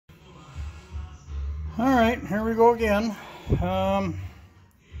Alright, here we go again.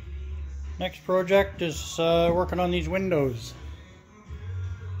 Next project is working on these windows.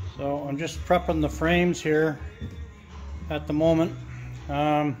 So I'm just prepping the frames here at the moment.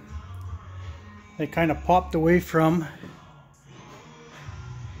 They kind of popped away from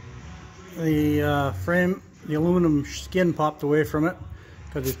the frame. The aluminum skin popped away from it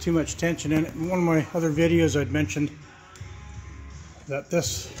because there's too much tension in it. In one of my other videos I'd mentioned that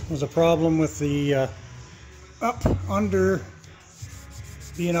this was a problem with the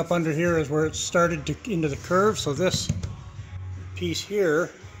being up under here is where it started into the curve. So this piece here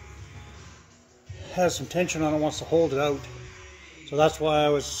has some tension on it, wants to hold it out. So that's why I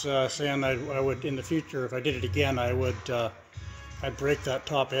was saying I would, in the future, if I did it again, I'd break that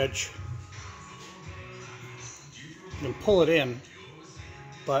top edge and pull it in,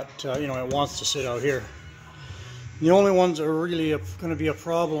 but you know, it wants to sit out here. The only ones that are really going to be a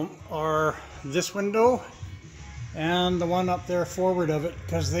problem are this window and the one up there forward of it,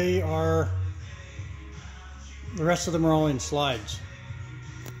 because the rest of them are all in slides.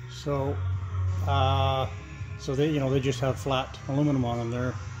 So they, you know, they just have flat aluminum on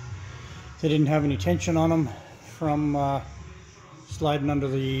them. They didn't have any tension on them from sliding under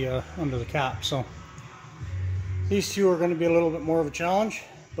the cap. So these two are going to be a little bit more of a challenge,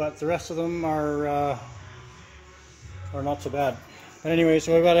 but the rest of them are not so bad. But anyway,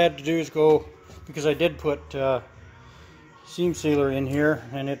 so what I had to do is go, because I did put seam sealer in here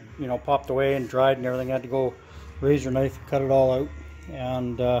and it, you know, popped away and dried and everything. I had to go razor knife and cut it all out.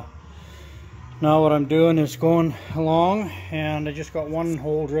 And now what I'm doing is going along, and I just got one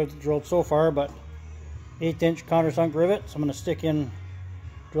hole drilled so far, but 1/8 inch countersunk rivets. I'm going to stick in,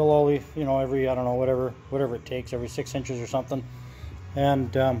 drill all the, you know, every, I don't know, whatever it takes, every 6 inches or something,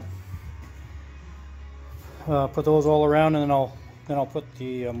 and put those all around, and then I'll put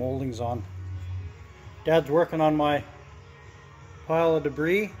the moldings on. Dad's working on my pile of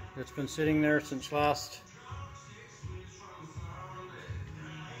debris that's been sitting there since last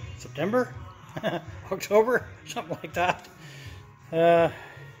September, October, something like that. It's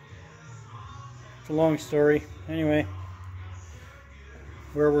a long story. Anyway,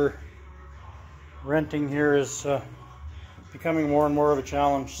 where we're renting here is becoming more and more of a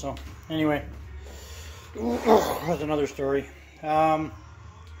challenge. So anyway, that's another story. Anyways,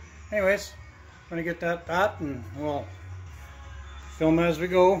 I'm gonna get that and we'll film as we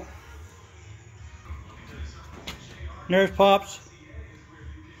go. And there's Pops,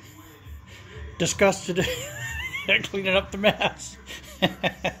 disgusted cleaning up the mess.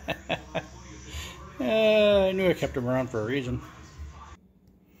 I knew I kept him around for a reason.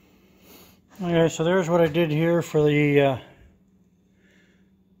 Okay, so there's what I did here for the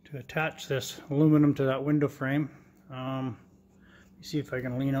to attach this aluminum to that window frame. Let me see if I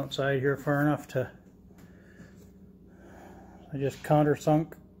can lean outside here far enough to. I just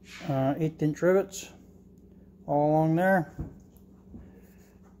countersunk 1/8 inch rivets all along there,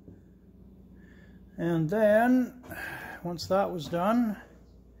 and then once that was done,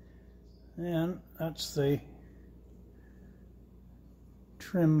 then that's the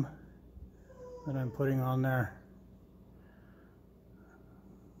trim that I'm putting on there.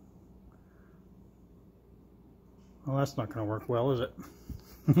 Well, that's not going to work well, is it?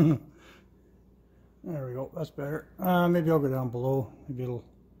 There we go, that's better. Maybe I'll go down below. Maybe it'll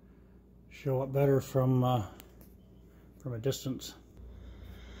show up better from a distance.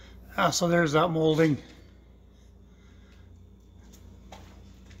 So there's that molding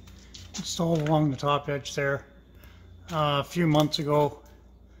installed along the top edge there. A few months ago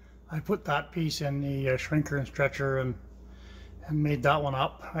I put that piece in the shrinker and stretcher and made that one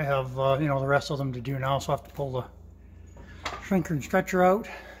up. I have you know, the rest of them to do now, so I have to pull the shrinker and stretcher out,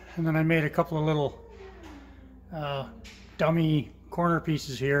 and then I made a couple of little dummy corner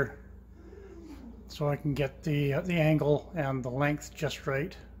pieces here so I can get the angle and the length just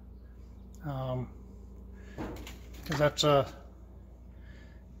right, because that's two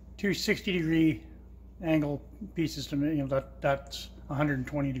 60-degree angle pieces to me. You know, that's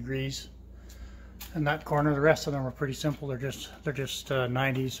 120 degrees, and that corner, the rest of them are pretty simple. They're just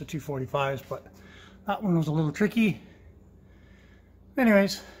 90s, so 245s, but that one was a little tricky.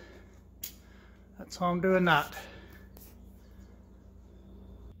 Anyways, that's how I'm doing that.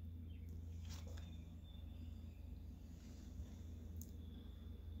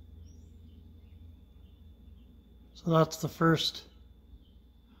 So that's the first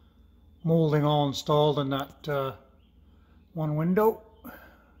molding all installed in that one window.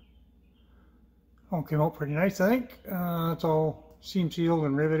 All came out pretty nice, I think. It's all seam sealed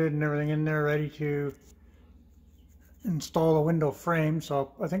and riveted and everything in there, ready to install a window frame.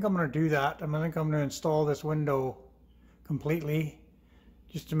 So I think I'm going to do that. I think I'm going to install this window completely,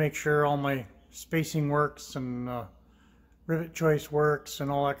 just to make sure all my spacing works and rivet choice works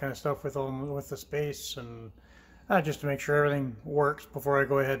and all that kind of stuff with the space, and just to make sure everything works before I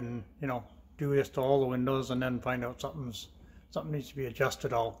go ahead and, you know, do this to all the windows and then find out something needs to be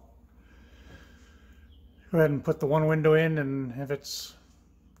adjusted. I'll go ahead and put the one window in, and if it's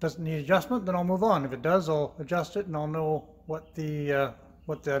doesn't need adjustment, then I'll move on. If it does, I'll adjust it and I'll know what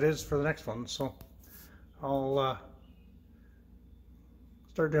that is for the next one. So I'll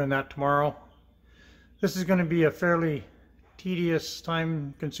start doing that tomorrow. This is going to be a fairly tedious,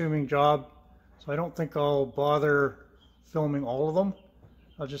 time-consuming job, so I don't think I'll bother filming all of them.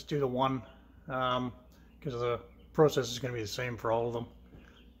 I'll just do the one, because the process is going to be the same for all of them,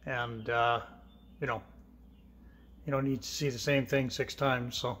 and you know, you don't need to see the same thing 6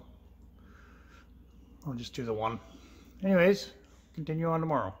 times, so I'll just do the one. Anyways, continue on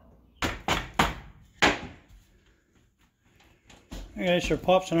tomorrow. Okay, so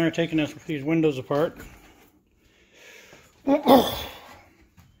Pops and I are taking these windows apart.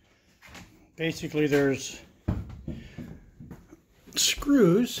 Basically, there's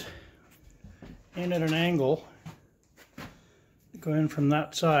screws in at an angle go in from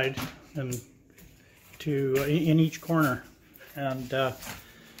that side and to in each corner, and you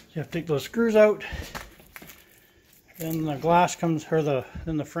have to take those screws out. Then the glass comes, or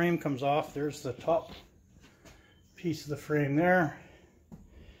then the frame comes off. There's the top piece of the frame there.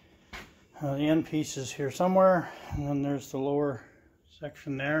 The end piece is here somewhere, and then there's the lower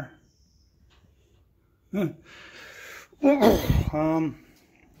section there. And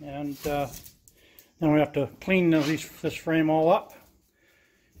then we have to clean this frame all up,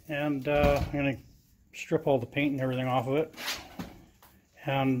 and I'm going to strip all the paint and everything off of it,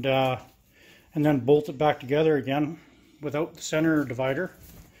 and then bolt it back together again without the center divider,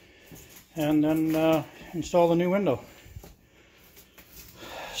 and then install the new window.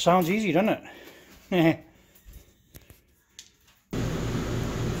 Sounds easy, doesn't it?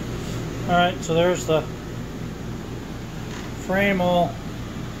 Alright, so there's the frame, all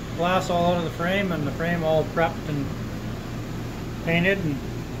glass all out of the frame, and the frame all prepped and painted and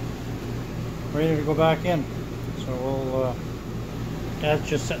ready to go back in. So Dad's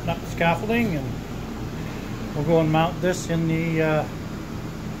just setting up the scaffolding, and we'll go and mount this in the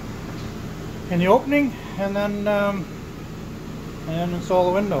opening, and then install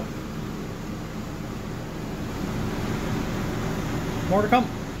the window. More to come.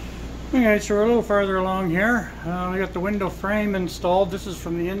 Okay, so we're a little farther along here. We got the window frame installed. This is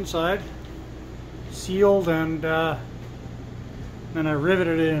from the inside, sealed, and then I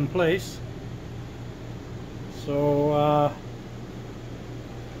riveted it in place. So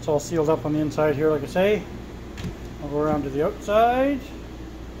it's all sealed up on the inside here, like I say. I'll go around to the outside.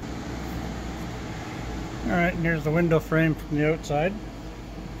 Alright, and here's the window frame from the outside.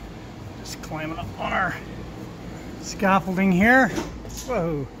 Just climbing up on our scaffolding here.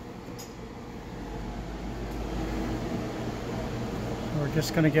 Whoa! We're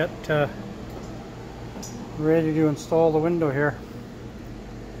just going to get ready to install the window here.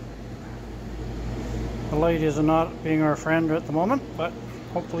 The light is not being our friend at the moment, but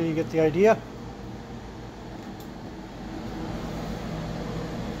hopefully you get the idea.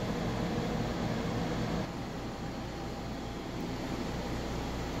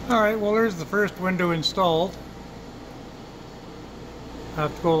 Alright, well, there's the first window installed. I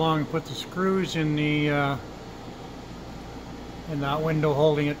have to go along and put the screws in that window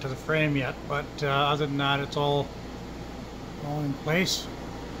holding it to the frame yet, but other than that, it's all in place.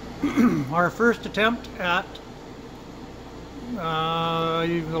 Our first attempt at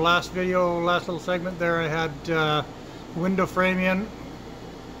the last little segment there, I had the window frame in.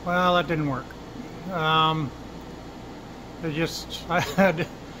 Well, that didn't work. I had to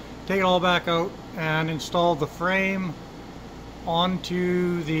take it all back out and install the frame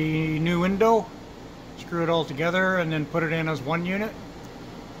onto the new window, screw it all together, and then put it in as one unit.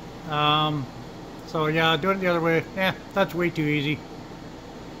 So yeah, doing it the other way, that's way too easy.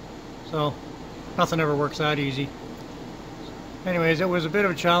 So nothing ever works that easy. Anyways, it was a bit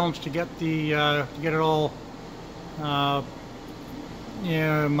of a challenge to get it all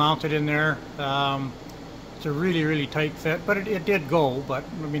mounted in there. It's a really tight fit, but it did go. But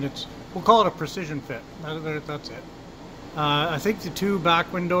I mean, we'll call it a precision fit. That's it. I think the two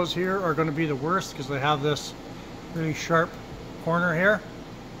back windows here are going to be the worst because they have this really sharp corner here.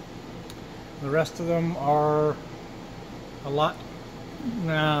 The rest of them are a lot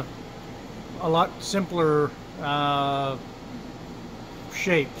simpler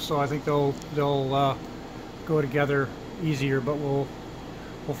shape, so I think they'll go together easier, but we'll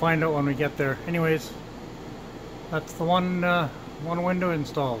find out when we get there. Anyways, that's the one window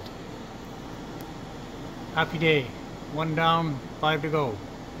installed. Happy day. 1 down, 5 to go.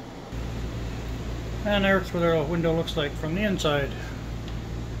 And there's what our window looks like from the inside.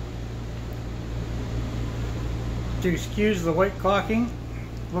 To excuse the white caulking,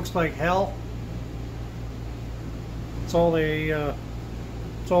 looks like hell. It's all they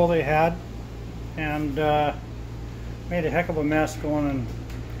had, and made a heck of a mess going in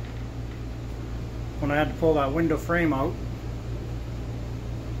when I had to pull that window frame out.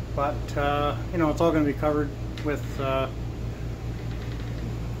 But you know, it's all going to be covered with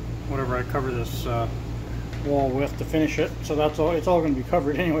whatever I cover this wall with to finish it. So that's all. It's all going to be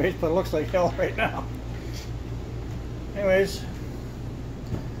covered anyways. But it looks like hell right now. Anyways,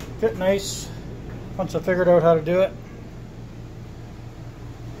 fit nice once I figured out how to do it.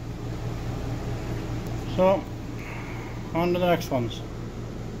 So, on to the next ones.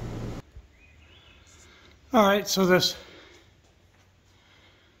 Alright, so this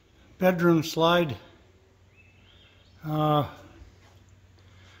bedroom slide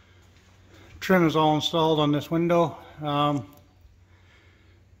trim is all installed on this window.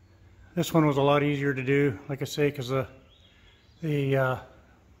 This one was a lot easier to do, like I say, because the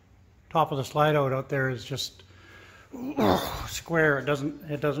top of the slide out there is just square. It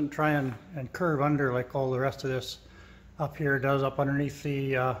doesn't try and curve under like all the rest of this up here does up underneath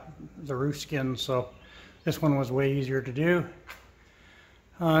the roof skin. So this one was way easier to do.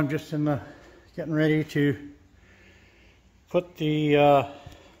 I'm just getting ready to put the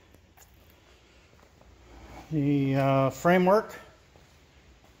framework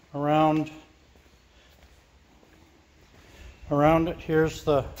around it. Here's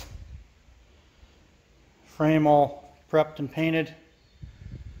the frame all prepped and painted.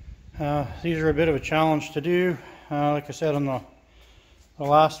 These are a bit of a challenge to do, like I said on the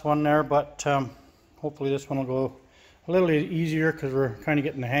last one there, but hopefully this one will go a little easier because we're kind of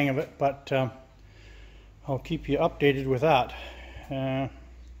getting the hang of it, but I'll keep you updated with that. I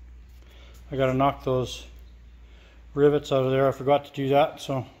got to knock those rivets out of there. I forgot to do that,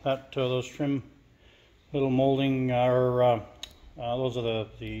 so that those trim little molding those are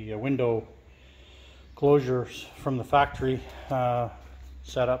the window closures from the factory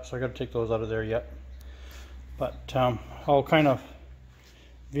setup, so I got to take those out of there yet. But I'll kind of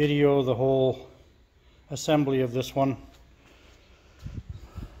video the whole assembly of this one.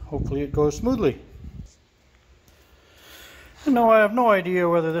 Hopefully it goes smoothly. No, I have no idea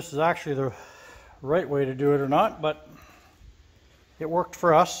whether this is actually the right way to do it or not, but it worked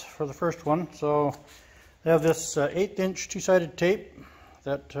for us for the first one. So they have this 1/8 inch two-sided tape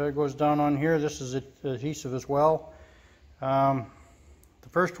that goes down on here. This is adhesive as well. The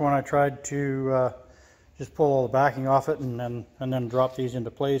first one I tried to just pull all the backing off it and then drop these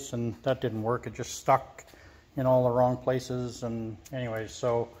into place, and that didn't work. It just stuck in all the wrong places. And anyways,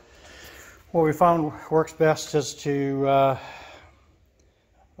 so what we found works best is to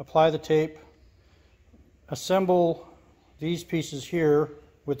apply the tape, assemble these pieces here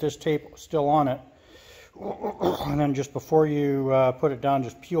with this tape still on it, and then just before you put it down,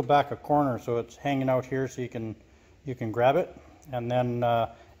 just peel back a corner so it's hanging out here so you can grab it, and then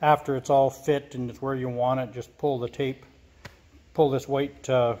after it's all fit and it's where you want it, just pull this white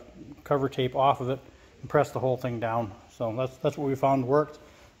cover tape off of it and press the whole thing down. So that's what we found worked.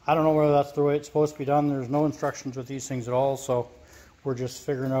 I don't know whether that's the way it's supposed to be done. There's no instructions with these things at all, so we're just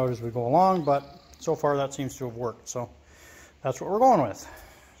figuring out as we go along, but so far that seems to have worked, so that's what we're going with.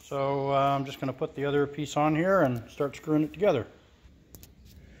 So I'm just going to put the other piece on here and start screwing it together.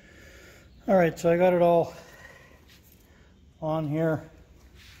 Alright, so I got it all on here,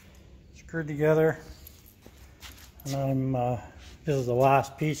 screwed together, and this is the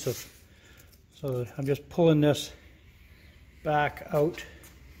last piece so I'm just pulling this back out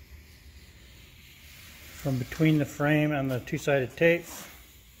from between the frame and the two-sided tape.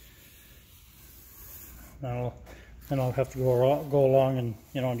 Then I'll have to go along and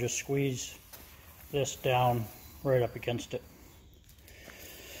and just squeeze this down right up against it.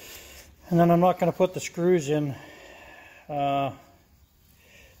 And then I'm not going to put the screws in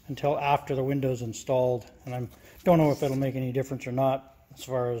until after the window's installed, and I don't know if it'll make any difference or not as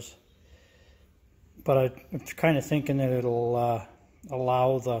far as, but I'm kind of thinking that it'll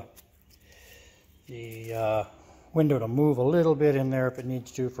allow the window to move a little bit in there if it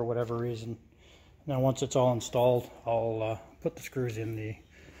needs to for whatever reason. Now once it's all installed, I'll put the screws in the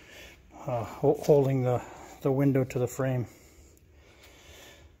holding the window to the frame.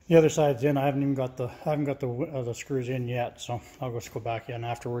 The other side's in. I haven't got the screws in yet, so I'll just go back in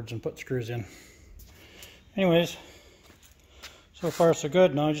afterwards and put screws in. Anyways, so far so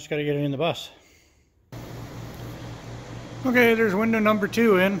good. Now I just got to get it in the bus. Okay, there's window number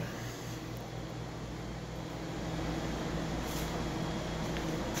 2 in.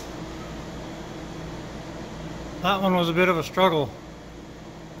 That one was a bit of a struggle.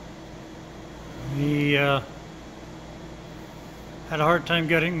 He had a hard time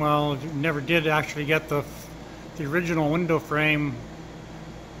getting, well, never did actually get the original window frame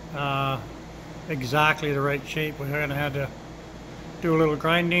exactly the right shape. We kind of had to do a little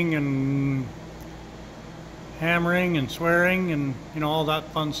grinding and hammering and swearing and, you know, all that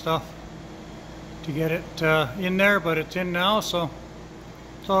fun stuff to get it in there, but it's in now, so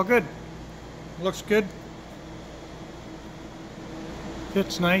it's all good. Looks good.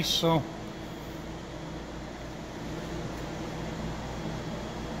 Fits nice, so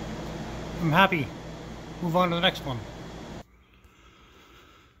I'm happy. Move on to the next one.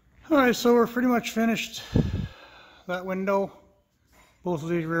 Alright, so we're pretty much finished that window. Both of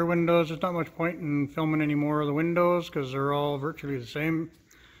these rear windows. There's not much point in filming any more of the windows because they're all virtually the same.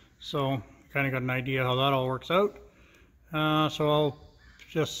 So kind of got an idea how that all works out. So I'll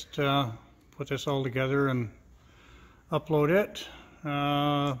just put this all together and upload it.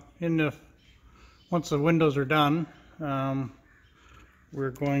 Once the windows are done,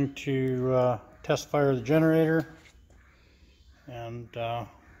 we're going to test fire the generator and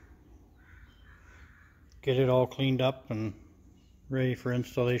get it all cleaned up and ready for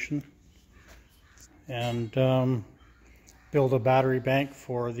installation, and build a battery bank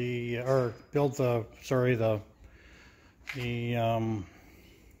for the, or build the, sorry, the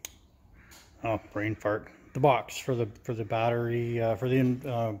oh, brain fart, the box for the battery, for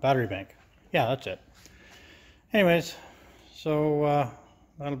the battery bank. Yeah, that's it. Anyways, so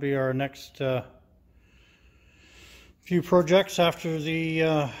that'll be our next few projects after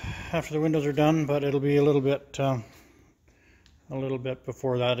the windows are done, but it'll be a little bit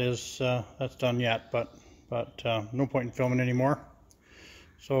before that is that's done yet. But no point in filming anymore.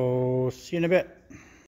 So see you in a bit.